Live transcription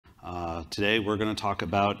Today we're going to talk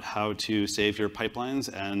about how to save your pipelines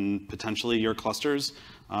and potentially your clusters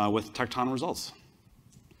with Tekton Results.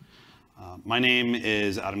 My name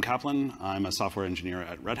is Adam Kaplan. I'm a software engineer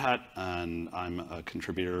at Red Hat, and I'm a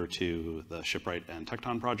contributor to the Shipwright and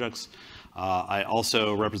Tekton projects. I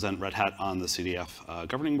also represent Red Hat on the CDF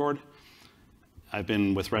governing board. I've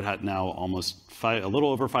been with Red Hat now a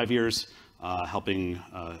little over 5 years, helping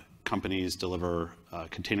companies deliver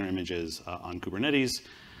container images on Kubernetes.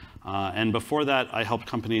 And before that, I helped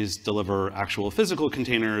companies deliver actual physical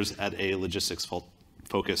containers at a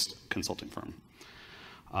logistics-focused consulting firm.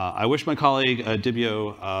 I wish my colleague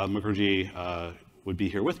Dibyo Mukherjee would be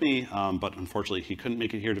here with me, but unfortunately he couldn't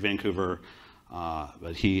make it here to Vancouver.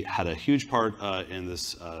 But he had a huge part in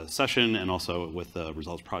this session and also with the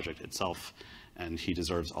Results project itself, and he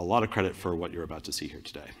deserves a lot of credit for what you're about to see here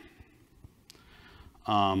today.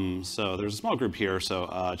 So there's a small group here, so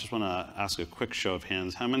I just want to ask a quick show of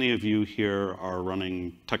hands. How many of you here are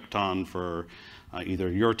running Tekton for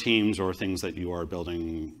either your teams or things that you are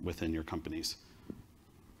building within your companies?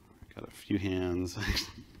 Got a few hands.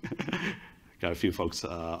 Got a few folks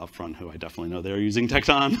up front who I definitely know they're using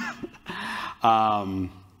Tekton.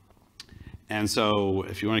 And so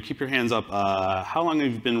if you want to keep your hands up, how long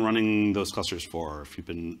have you been running those clusters for? If you've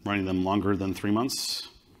been running them longer than 3 months?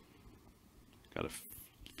 Got a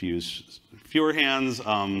fewer hands,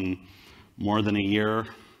 more than a year,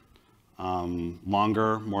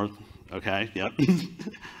 longer, more, okay, yep.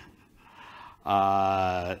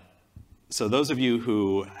 So those of you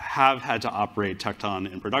who have had to operate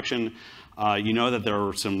Tekton in production, you know that there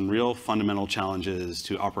are some real fundamental challenges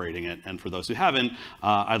to operating it. And for those who haven't,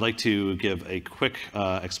 I'd like to give a quick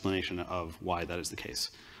explanation of why that is the case.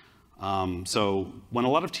 So when a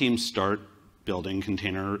lot of teams start building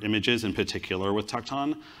container images, in particular with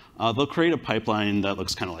Tekton, they'll create a pipeline that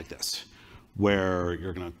looks kind of like this, where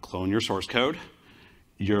you're going to clone your source code.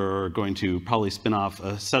 You're going to probably spin off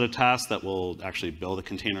a set of tasks that will actually build a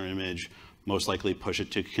container image, most likely push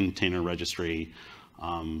it to container registry,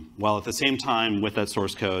 while at the same time with that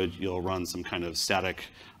source code, you'll run some kind of static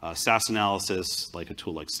SAS analysis, like a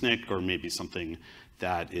tool like SNCC, or maybe something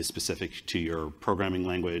that is specific to your programming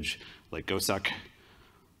language, like GoSec.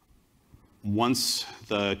 Once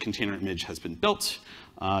the container image has been built,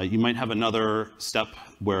 you might have another step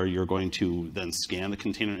where you're going to then scan the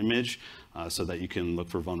container image so that you can look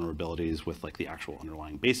for vulnerabilities with like the actual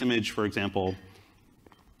underlying base image, for example.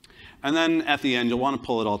 And then at the end, you'll want to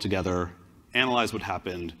pull it all together, analyze what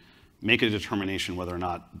happened, make a determination whether or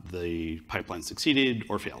not the pipeline succeeded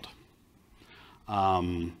or failed.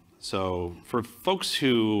 So for folks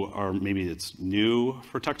who are, maybe it's new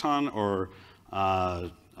for Tekton or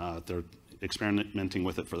they're experimenting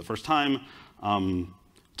with it for the first time,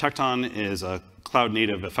 Tekton is a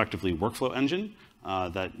cloud-native, effectively workflow engine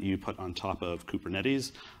that you put on top of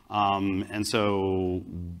Kubernetes. And so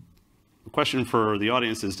the question for the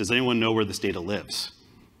audience is, does anyone know where this data lives,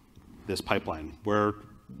 this pipeline?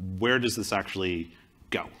 Where does this actually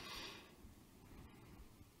go?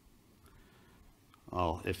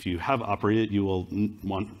 Well, if you have operated, you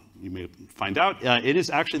may find out it is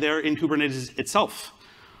actually there in Kubernetes itself.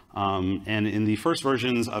 And in the first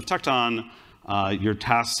versions of Tekton, your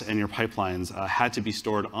tasks and your pipelines had to be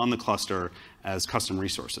stored on the cluster as custom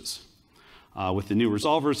resources. With the new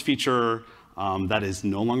resolvers feature, that is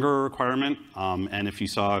no longer a requirement. And if you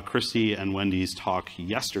saw Christy and Wendy's talk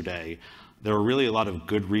yesterday, there are really a lot of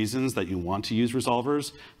good reasons that you want to use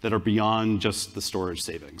resolvers that are beyond just the storage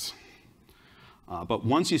savings. But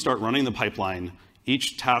once you start running the pipeline,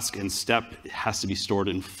 each task and step has to be stored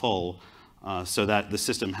in full so that the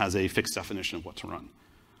system has a fixed definition of what to run.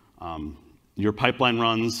 Your pipeline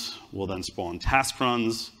runs will then spawn task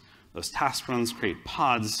runs. Those task runs create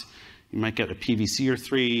pods. You might get a PVC or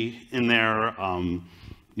 3 in there.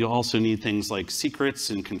 You'll also need things like secrets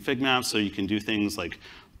and config maps, so you can do things like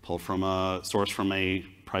pull from a source from a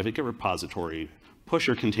private Git repository, push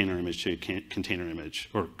your container image to a container image,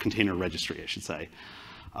 or container registry, I should say,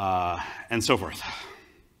 and so forth.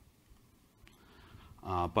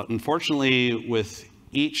 But unfortunately, with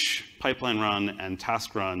each pipeline run and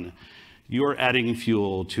task run, you are adding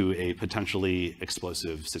fuel to a potentially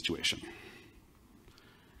explosive situation.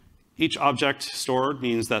 Each object stored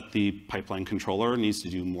means that the pipeline controller needs to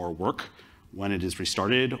do more work when it is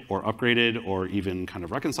restarted or upgraded or even kind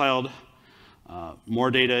of reconciled.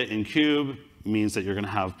 More data in Kube means that you're going to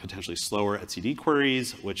have potentially slower etcd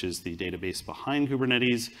queries, which is the database behind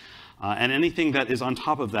Kubernetes. And anything that is on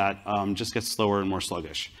top of that just gets slower and more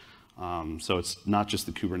sluggish. So it's not just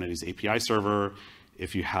the Kubernetes API server.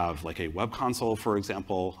 If you have like a web console, for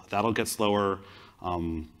example, that'll get slower.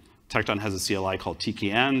 Tekton has a CLI called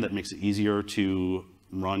tkn that makes it easier to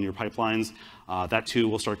run your pipelines. That too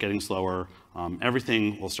will start getting slower.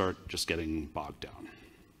 Everything will start just getting bogged down.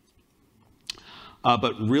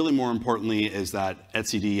 But really more importantly is that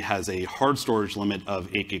etcd has a hard storage limit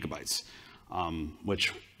of 8 gigabytes,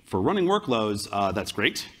 which for running workloads, that's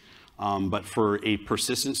great. But for a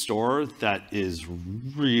persistent store, that is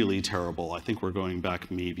really terrible. I think we're going back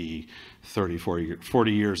maybe 30,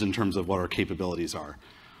 40 years in terms of what our capabilities are.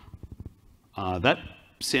 That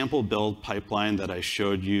sample build pipeline that I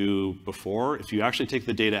showed you before, if you actually take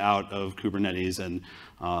the data out of Kubernetes and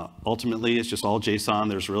ultimately it's just all JSON,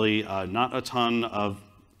 there's really not a ton of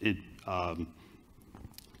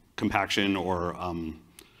compaction or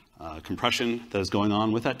compression that is going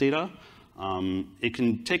on with that data. It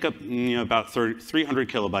can take up about 300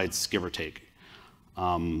 kilobytes, give or take.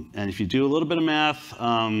 And if you do a little bit of math,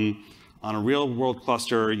 on a real world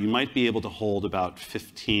cluster, you might be able to hold about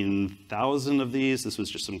 15,000 of these. This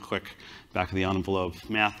was just some quick back of the envelope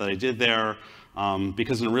math that I did there.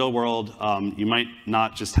 Because in the real world, you might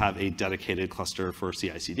not just have a dedicated cluster for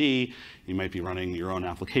CI/CD. You might be running your own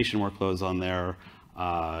application workloads on there.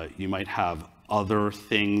 You might have other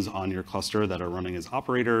things on your cluster that are running as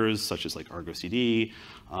operators, such as like Argo CD.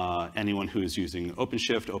 Anyone who is using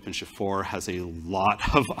OpenShift, OpenShift 4 has a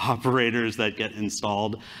lot of operators that get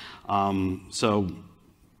installed. So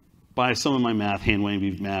by some of my math, hand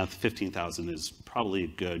wavy math, 15,000 is probably a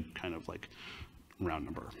good kind of like round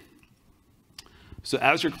number. So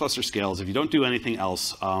as your cluster scales, if you don't do anything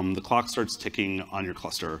else, the clock starts ticking on your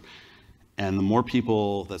cluster. And the more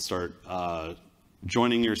people that start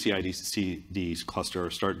joining your CI/CD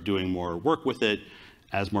cluster, start doing more work with it,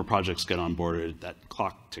 as more projects get onboarded, that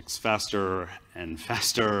clock ticks faster and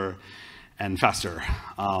faster and faster.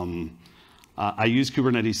 I use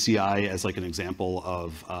Kubernetes CI as like an example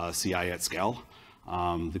of CI at scale.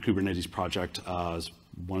 The Kubernetes project is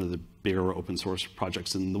one of the bigger open source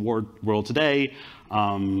projects in the world today.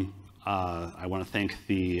 I want to thank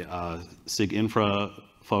the SIG Infra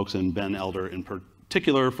folks and Ben Elder in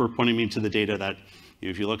particular for pointing me to the data that,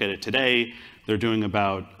 if you look at it today, they're doing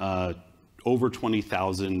about over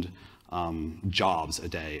 20,000 jobs a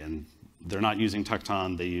day. And they're not using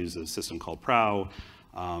Tekton, they use a system called Prow.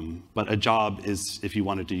 But a job is, if you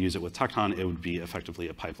wanted to use it with Tekton, it would be effectively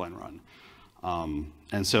a pipeline run.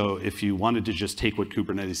 And so if you wanted to just take what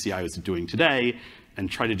Kubernetes CI is doing today and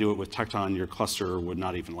try to do it with Tekton, your cluster would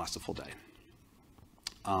not even last a full day.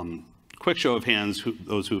 Quick show of hands,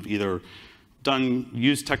 those who have either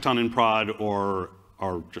used Tekton in prod or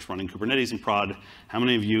are just running Kubernetes in prod. How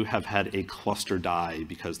many of you have had a cluster die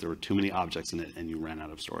because there were too many objects in it and you ran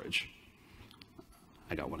out of storage?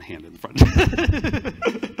 I got one hand in the front.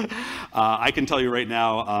 I can tell you right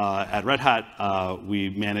now, at Red Hat, we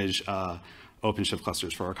manage OpenShift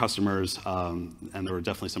clusters for our customers, and there were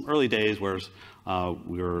definitely some early days where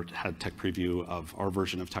we had tech preview of our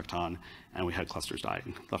version of Tekton, and we had clusters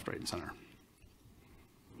dying left, right, and center.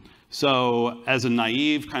 So as a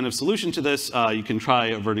naive kind of solution to this, you can try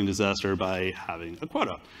averting disaster by having a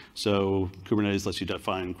quota. So Kubernetes lets you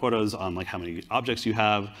define quotas on like how many objects you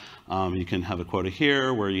have. You can have a quota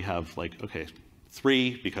here where you have like, okay,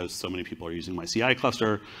 3 because so many people are using my CI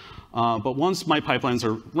cluster. But once my pipelines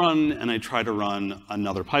are run and I try to run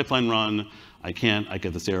another pipeline run, I can't. I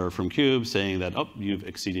get this error from Kube saying that, oh, you've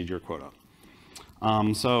exceeded your quota.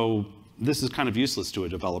 So this is kind of useless to a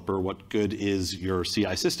developer. What good is your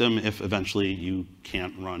CI system if eventually you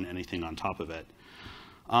can't run anything on top of it?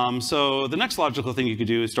 So the next logical thing you could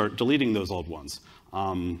do is start deleting those old ones.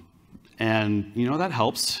 And that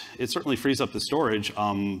helps. It certainly frees up the storage,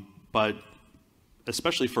 but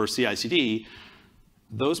especially for CI/CD,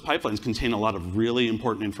 those pipelines contain a lot of really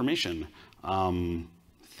important information.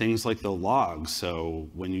 Things like the logs. So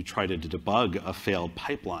when you try to debug a failed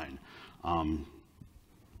pipeline,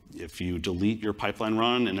 if you delete your pipeline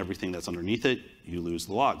run and everything that's underneath it, you lose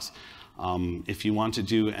the logs. If you want to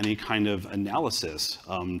do any kind of analysis,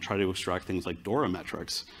 try to extract things like DORA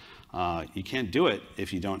metrics, you can't do it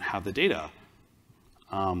if you don't have the data.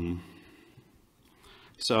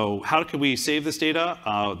 So how can we save this data?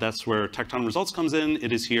 That's where Tekton Results comes in.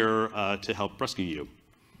 It is here to help rescue you.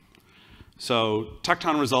 So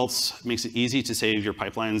Tekton Results makes it easy to save your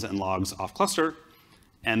pipelines and logs off cluster,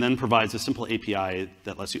 and then provides a simple API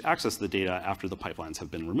that lets you access the data after the pipelines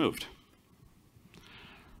have been removed.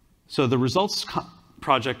 So the results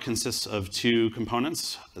project consists of 2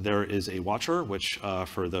 components. There is a watcher, which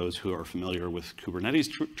for those who are familiar with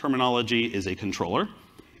Kubernetes terminology is a controller,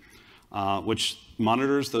 which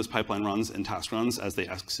monitors those pipeline runs and task runs as they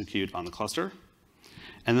execute on the cluster.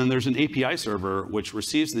 And then there's an API server, which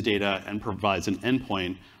receives the data and provides an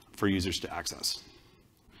endpoint for users to access.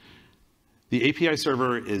 The API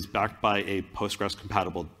server is backed by a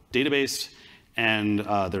Postgres-compatible database, and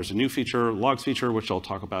there's a new feature, logs feature, which I'll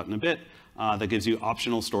talk about in a bit, that gives you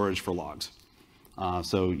optional storage for logs.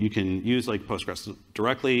 So you can use like Postgres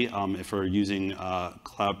directly if you're using a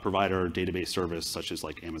cloud provider database service such as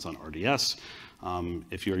like Amazon RDS.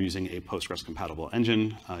 If you're using a Postgres-compatible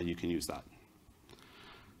engine, you can use that.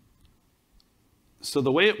 So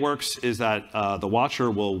the way it works is that the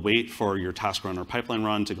watcher will wait for your TaskRun or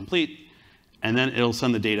PipelineRun to complete, and then it'll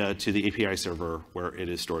send the data to the API server where it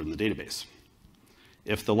is stored in the database.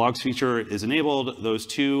 If the logs feature is enabled, those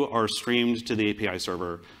two are streamed to the API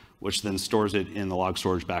server, which then stores it in the log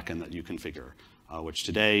storage backend that you configure, which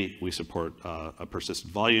today we support a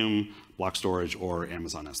persistent volume, block storage, or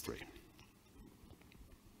Amazon S3.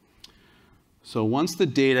 So once the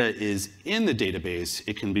data is in the database,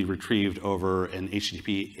 it can be retrieved over an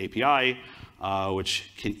HTTP API,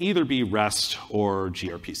 which can either be REST or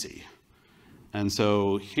gRPC. And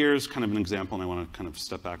so here's kind of an example, and I want to kind of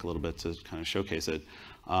step back a little bit to kind of showcase it,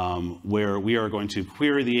 where we are going to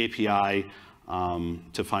query the API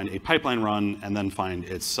to find a pipeline run and then find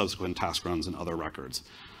its subsequent task runs and other records.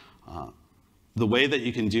 The way that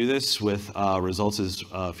you can do this with results is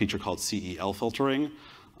a feature called CEL filtering.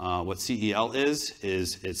 What CEL is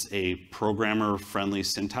it's a programmer-friendly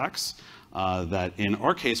syntax that, in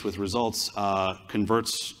our case with results,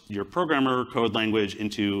 converts your programmer code language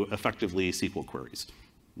into effectively SQL queries.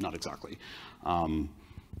 Not exactly.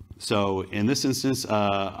 So in this instance,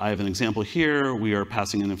 I have an example here. We are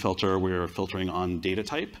passing in a filter. We are filtering on data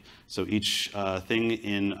type. So each thing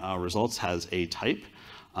in results has a type.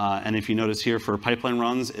 And if you notice here for pipeline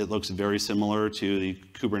runs, it looks very similar to the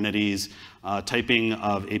Kubernetes typing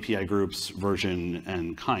of API groups, version,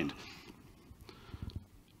 and kind.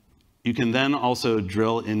 You can then also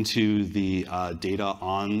drill into the data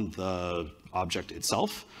on the object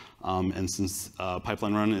itself. And since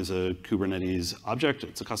pipeline run is a Kubernetes object,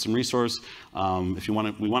 it's a custom resource. If we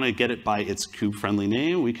want to get it by its kube-friendly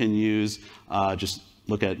name, we can use just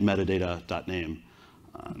look at metadata.name.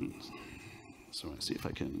 So I want to see if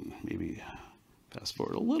I can maybe fast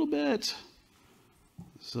forward a little bit.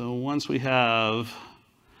 So once we have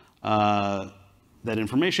that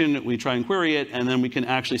information, we try and query it, and then we can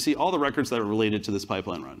actually see all the records that are related to this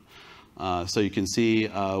pipeline run. So you can see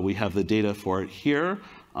we have the data for it here,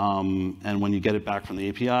 and when you get it back from the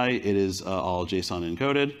API, it is all JSON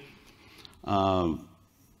encoded,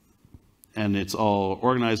 and it's all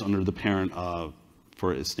organized under the parent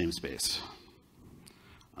for its namespace.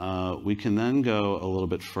 We can then go a little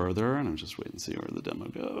bit further, and I'm just waiting to see where the demo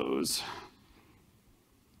goes.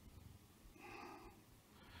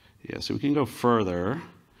 Yeah, so we can go further.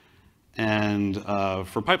 And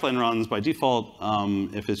for pipeline runs, by default,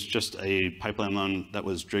 if it's just a pipeline run that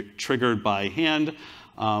was triggered by hand,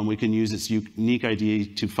 we can use its unique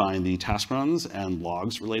ID to find the task runs and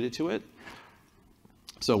logs related to it.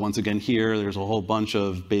 So once again here, there's a whole bunch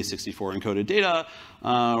of base64 encoded data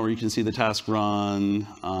where you can see the task run.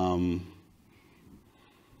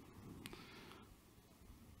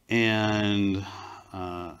 And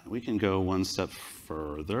we can go one step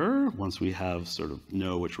further once we have sort of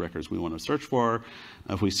know which records we want to search for.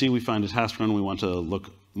 If we see we find a task run, we want to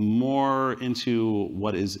look more into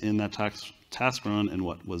what is in that task run and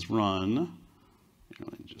what was run.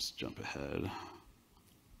 Let me just jump ahead.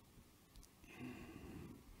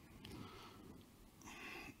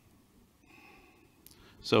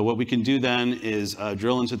 So what we can do then is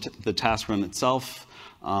drill into the task run itself,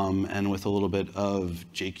 and with a little bit of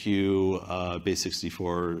JQ,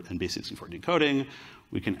 base64, and base64 decoding,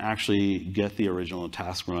 we can actually get the original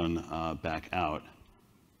task run back out.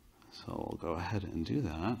 So we'll go ahead and do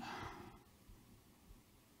that.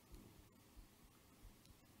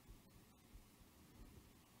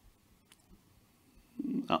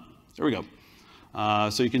 Oh, there we go.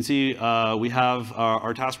 So you can see we have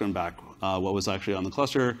our task run back, what was actually on the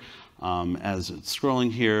cluster. As it's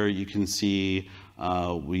scrolling here, you can see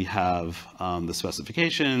we have the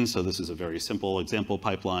specification. So this is a very simple example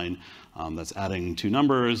pipeline that's adding two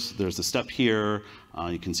numbers. There's a step here.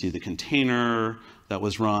 You can see the container that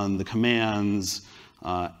was run, the commands,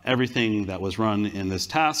 everything that was run in this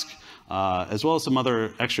task, as well as some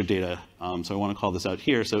other extra data. So I want to call this out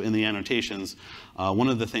here. So in the annotations, one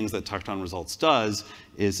of the things that Tekton Results does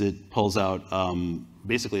is it pulls out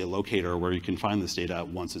basically a locator where you can find this data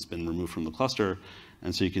once it's been removed from the cluster.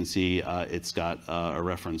 And so you can see it's got a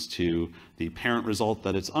reference to the parent result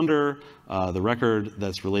that it's under, the record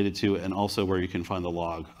that's related to, and also where you can find the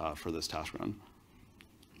log for this task run.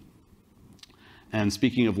 And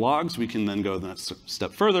speaking of logs, we can then go the next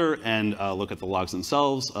step further and look at the logs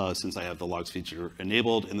themselves, since I have the logs feature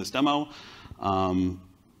enabled in this demo.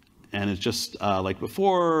 And it's just like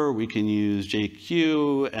before, we can use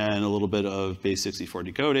JQ and a little bit of base 64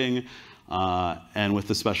 decoding. And with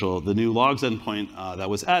the new logs endpoint that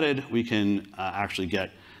was added, we can actually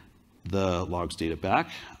get the logs data back.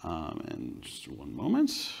 And just one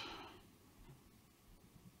moment.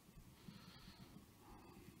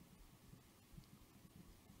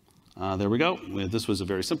 There we go. This was a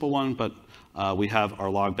very simple one, but we have our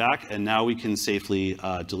log back, and now we can safely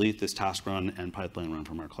delete this TaskRun and PipelineRun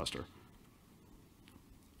from our cluster.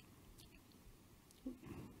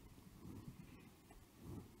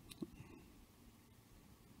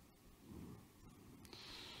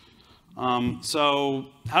 So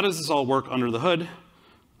how does this all work under the hood?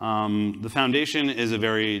 The foundation is a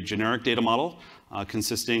very generic data model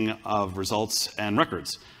consisting of results and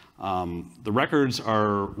records. The records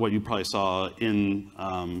are what you probably saw in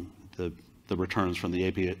the returns from the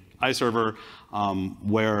API server,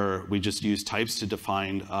 where we just use types to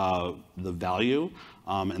define the value,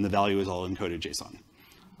 and the value is all encoded JSON.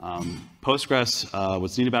 Postgres,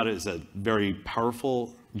 what's neat about it is a very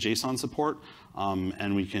powerful JSON support,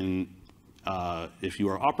 and we can, if you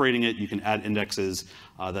are operating it, you can add indexes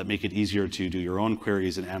that make it easier to do your own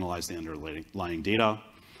queries and analyze the underlying data.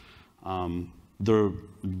 The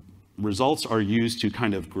results are used to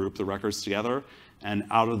kind of group the records together, and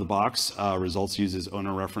out of the box, results uses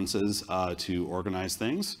owner references to organize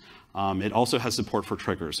things. It also has support for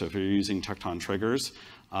triggers. So if you're using Tekton triggers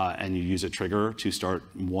and you use a trigger to start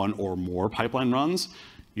one or more pipeline runs,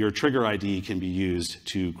 your trigger ID can be used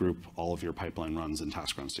to group all of your pipeline runs and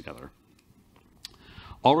task runs together.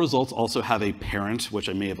 All results also have a parent, which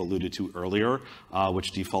I may have alluded to earlier,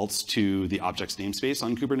 which defaults to the object's namespace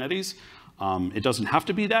on Kubernetes. It doesn't have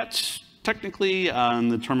to be that technically,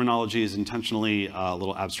 and the terminology is intentionally a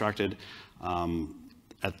little abstracted.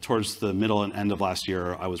 Towards the middle and end of last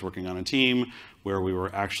year, I was working on a team where we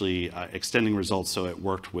were actually extending results so it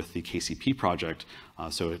worked with the KCP project.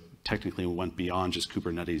 So it technically went beyond just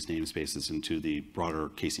Kubernetes namespaces into the broader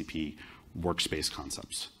KCP workspace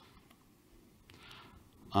concepts.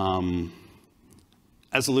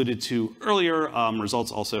 As alluded to earlier,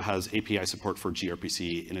 results also has API support for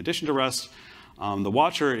gRPC in addition to REST. The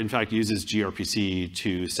watcher, in fact, uses gRPC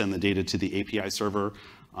to send the data to the API server,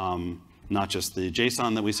 not just the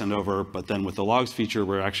JSON that we send over, but then with the logs feature,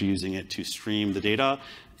 we're actually using it to stream the data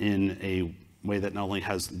in a way that not only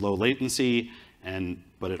has low latency,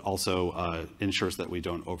 but it also ensures that we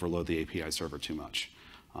don't overload the API server too much.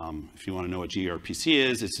 If you want to know what gRPC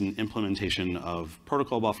is, it's an implementation of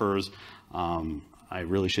protocol buffers. I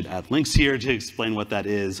really should add links here to explain what that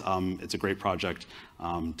is. It's a great project.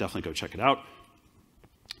 Definitely go check it out.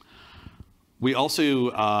 We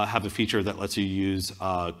also have a feature that lets you use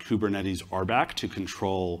Kubernetes RBAC to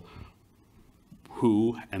control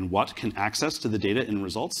who and what can access to the data in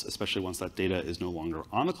results, especially once that data is no longer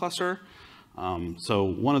on the cluster. So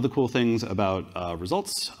one of the cool things about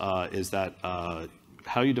results is that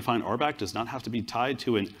how you define RBAC does not have to be tied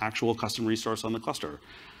to an actual custom resource on the cluster.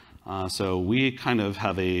 So we kind of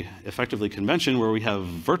have a effectively convention where we have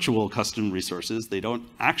virtual custom resources. They don't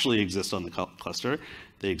actually exist on the cluster.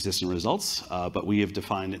 They exist in results, but we have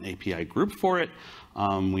defined an API group for it.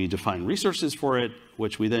 We define resources for it,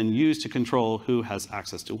 which we then use to control who has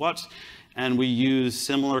access to what. And we use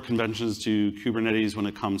similar conventions to Kubernetes when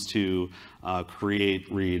it comes to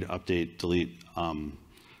create, read, update, delete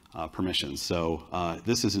permissions. So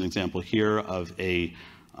this is an example here of a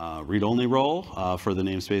read-only role for the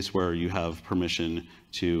namespace where you have permission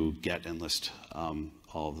to get and list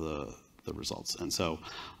all the results. And so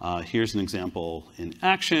here's an example in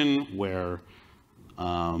action where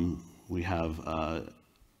we have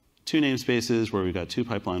two namespaces where we've got two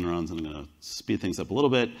pipeline runs, and I'm going to speed things up a little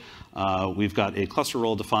bit. We've got a cluster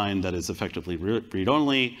role defined that is effectively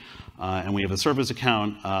read-only, and we have a service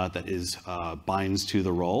account that is binds to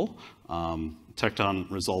the role. Tekton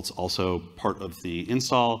Results also part of the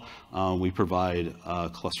install. We provide a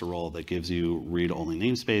cluster role that gives you read-only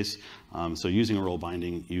namespace. So using a role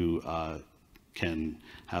binding, you can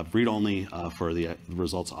have read-only for the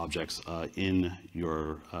results objects in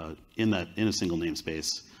a single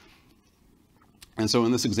namespace. And so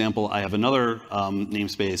in this example, I have another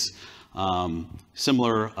namespace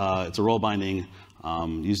similar. It's a role binding,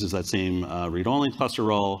 uses that same read-only cluster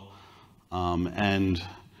role, and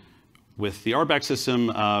with the RBAC system,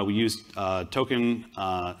 we use token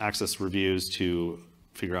access reviews to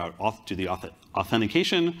figure out, do the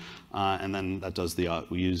authentication, and then that does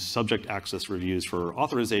we use subject access reviews for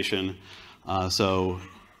authorization. So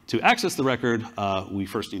To access the record, we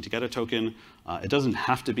first need to get a token. It doesn't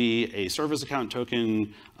have to be a service account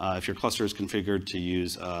token. If your cluster is configured to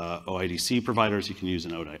use OIDC providers, you can use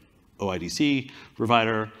an OIDC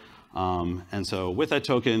provider. And so with that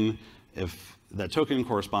token, if that token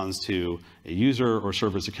corresponds to a user or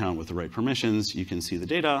service account with the right permissions, you can see the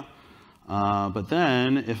data. But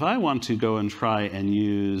then if I want to go and try and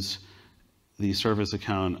use the service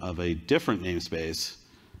account of a different namespace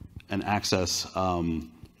and access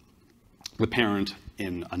the parent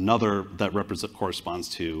in another that corresponds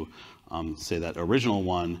to, say, that original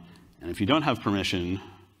one, and if you don't have permission,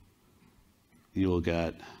 you will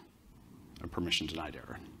get a permission denied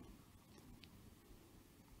error.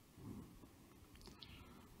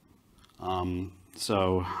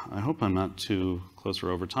 So I hope I'm not too close or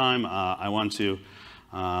over time. I want to,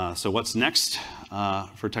 so what's next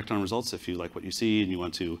for Tekton Results? If you like what you see and you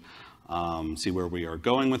want to see where we are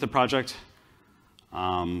going with the project.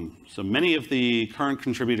 So many of the current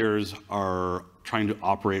contributors are trying to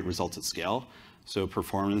operate results at scale. So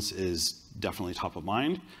performance is definitely top of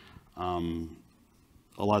mind. A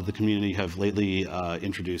lot of the community have lately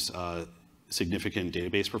introduced significant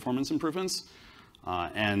database performance improvements.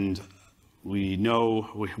 And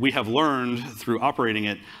we have learned through operating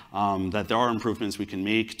it that there are improvements we can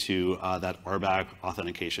make to that RBAC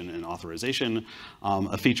authentication and authorization.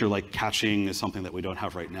 A feature like caching is something that we don't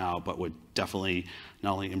have right now, but would definitely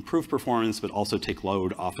not only improve performance, but also take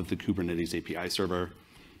load off of the Kubernetes API server.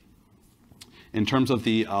 In terms of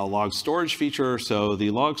the log storage feature, so the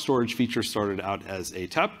log storage feature started out as a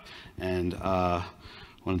TEP, and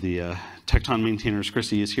one of the Tekton maintainers,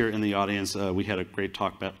 Chrissy, is here in the audience. We had a great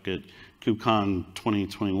talk back at KubeCon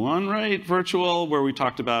 2021, right, virtual, where we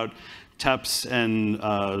talked about TEPs and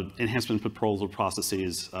enhancement proposal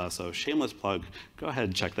processes. So shameless plug, go ahead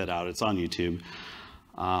and check that out. It's on YouTube.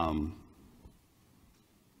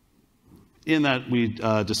 In that, we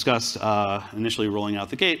discussed initially rolling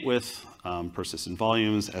out the gate with persistent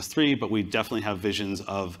volumes, S3, but we definitely have visions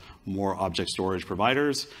of more object storage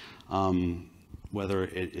providers, whether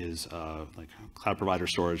it is like cloud provider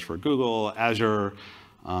storage for Google, Azure,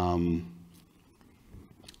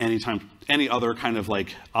 any other kind of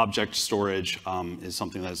like object storage is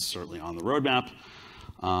something that's certainly on the roadmap.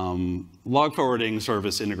 Log forwarding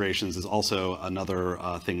service integrations is also another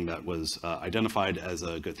thing that was identified as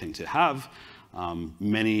a good thing to have.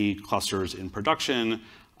 Many clusters in production,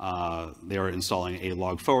 they are installing a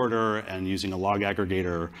log forwarder and using a log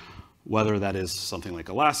aggregator, whether that is something like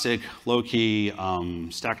Elastic, Loki,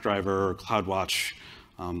 Stackdriver, CloudWatch,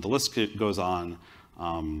 the list goes on.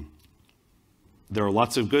 There are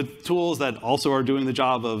lots of good tools that also are doing the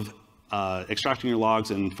job of extracting your logs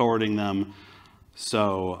and forwarding them.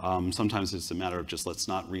 So sometimes it's a matter of just let's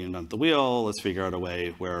not reinvent the wheel. Let's figure out a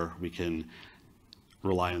way where we can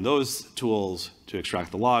rely on those tools to extract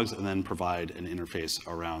the logs and then provide an interface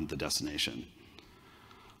around the destination.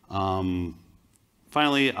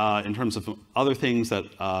 Finally, in terms of other things that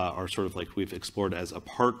are sort of like we've explored as a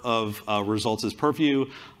part of results' purview,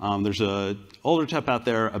 there's an older TEP out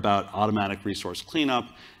there about automatic resource cleanup.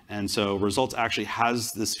 And so results actually has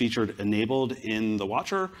this feature enabled in the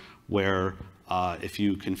watcher where if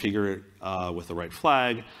you configure it with the right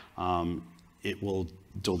flag, it will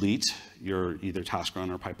delete your either TaskRun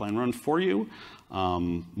or PipelineRun for you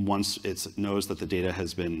once it knows that the data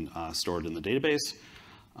has been stored in the database.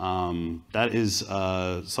 That is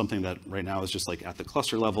something that right now is just like at the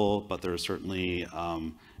cluster level, but there is certainly a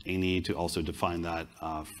need to also define that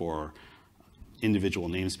for individual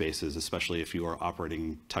namespaces, especially if you are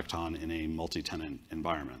operating Tekton in a multi-tenant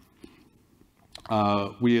environment.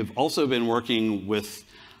 We have also been working with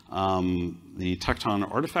the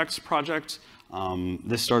Tekton Artifacts project.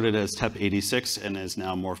 This started as TEP 86 and is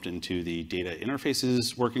now morphed into the Data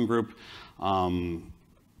Interfaces Working Group.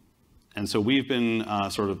 And so we've been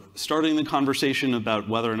sort of starting the conversation about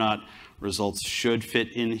whether or not results should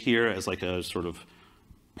fit in here as like a sort of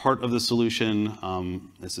part of the solution.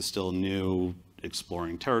 This is still new,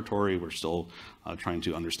 exploring territory. We're still trying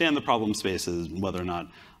to understand the problem spaces and whether or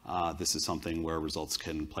not this is something where results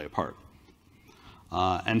can play a part.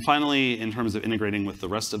 And finally, in terms of integrating with the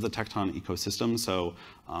rest of the Tekton ecosystem, so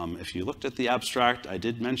if you looked at the abstract, I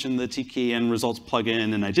did mention the tkn-results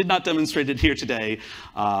plugin, and I did not demonstrate it here today.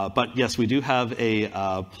 But yes, we do have a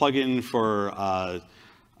plugin for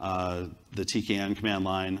the tkn command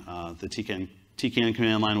line, the tkn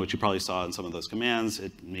command line, which you probably saw in some of those commands.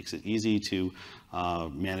 It makes it easy to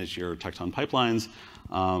manage your Tekton pipelines.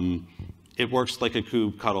 It works like a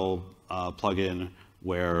kubectl plugin,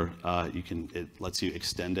 where it lets you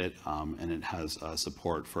extend it, and it has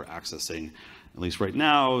support for accessing, at least right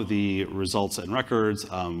now, the results and records.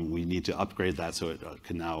 We need to upgrade that so it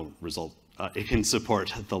can now it can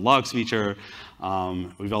support the logs feature.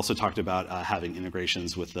 We've also talked about having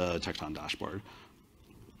integrations with the Tekton dashboard.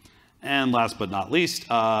 And last but not least,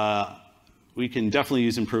 we can definitely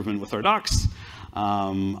use improvement with our docs.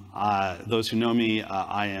 Those who know me,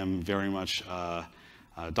 I am very much,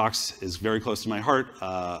 docs is very close to my heart.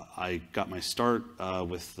 I got my start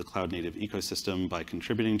with the cloud native ecosystem by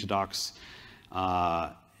contributing to docs.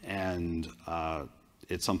 And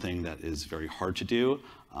it's something that is very hard to do.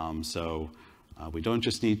 We don't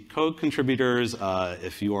just need code contributors.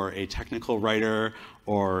 If you are a technical writer,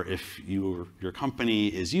 or if your company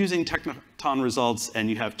is using Tekton Results and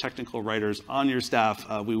you have technical writers on your staff,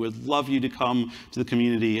 we would love you to come to the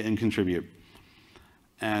community and contribute.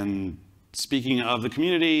 And speaking of the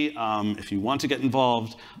community, if you want to get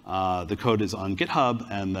involved, the code is on GitHub,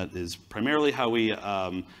 and that is primarily how we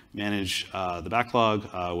manage the backlog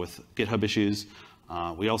with GitHub issues.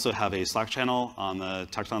 We also have a Slack channel on the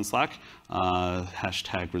Tekton Slack,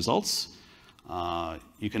 #results.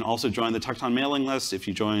 You can also join the Tekton mailing list. If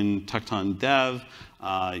you join Tekton Dev,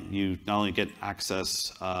 you not only get access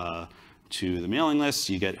to the mailing list,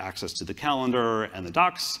 you get access to the calendar and the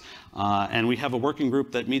docs, and we have a working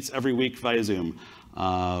group that meets every week via Zoom.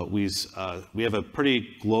 We have a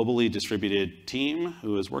pretty globally distributed team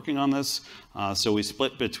who is working on this, so we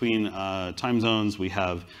split between time zones. We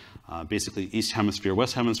have basically East Hemisphere,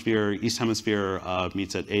 West Hemisphere. East Hemisphere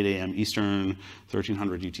meets at 8 a.m. Eastern,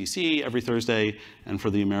 1300 UTC every Thursday. And for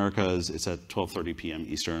the Americas, it's at 12:30 p.m.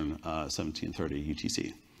 Eastern, 1730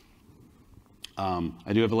 UTC.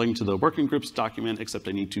 I do have a link to the working groups document, except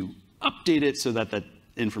I need to update it so that that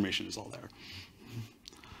information is all there.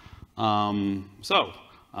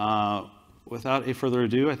 Without a further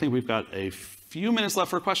ado, I think we've got a few minutes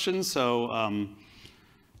left for questions. So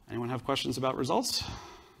anyone have questions about results?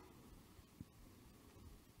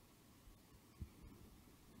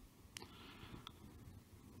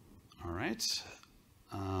 All right.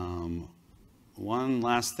 One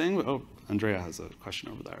last thing. Oh, Andrea has a question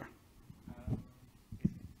over there.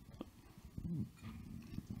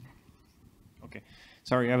 Okay.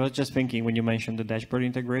 Sorry, I was just thinking when you mentioned the dashboard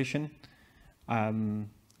integration,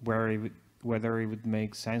 whether it would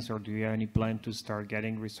make sense, or do you have any plan to start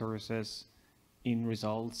getting resources in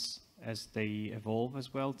results as they evolve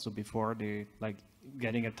as well? So before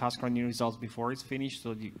getting a task running results before it's finished,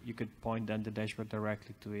 so you could point then the dashboard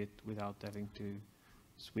directly to it without having to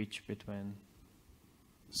switch between.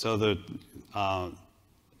 So the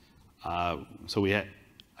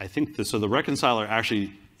the reconciler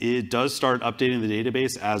actually, it does start updating the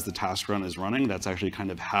database as the task run is running. That's actually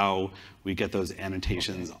kind of how we get those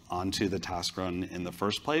annotations onto the task run in the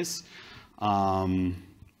first place.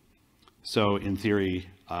 So in theory,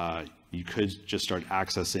 you could just start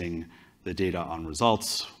accessing the data on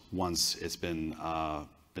results once it's been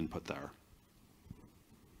put there.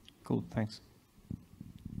 Cool, thanks.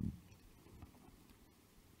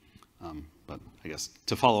 But I guess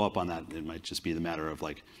to follow up on that, it might just be the matter of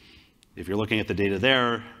if you're looking at the data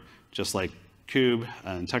there, just like Kube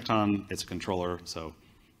and Tekton, it's a controller, so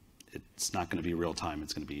it's not going to be real time.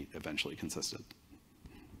 It's going to be eventually consistent.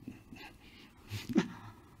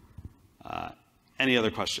 Any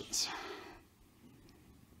other questions?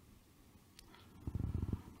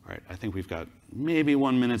 All right, I think we've got maybe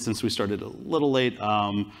 1 minute since we started a little late.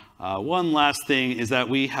 One last thing is that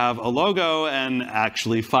we have a logo, and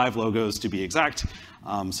actually 5 logos to be exact.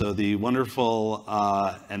 So the wonderful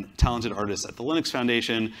and talented artists at the Linux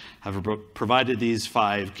Foundation have provided these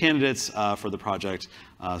 5 candidates for the project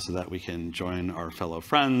so that we can join our fellow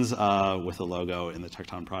friends with a logo in the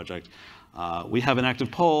Tekton project. We have an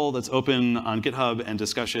active poll that's open on GitHub and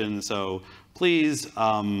discussion, so please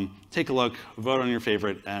take a look, vote on your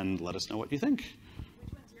favorite, and let us know what you think.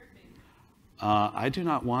 Which one's your favorite? I do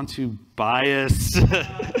not want to bias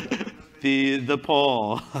the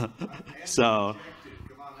poll. So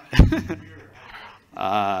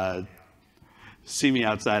see me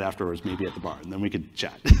outside afterwards, maybe at the bar, and then we could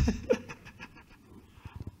chat.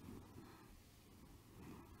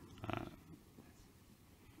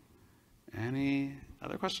 Any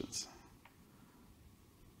other questions?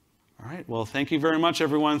 All right, well, thank you very much,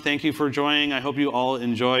 everyone. Thank you for joining. I hope you all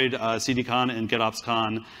enjoyed CDCon and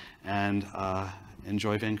GitOpsCon, and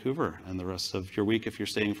enjoy Vancouver and the rest of your week if you're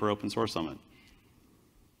staying for Open Source Summit.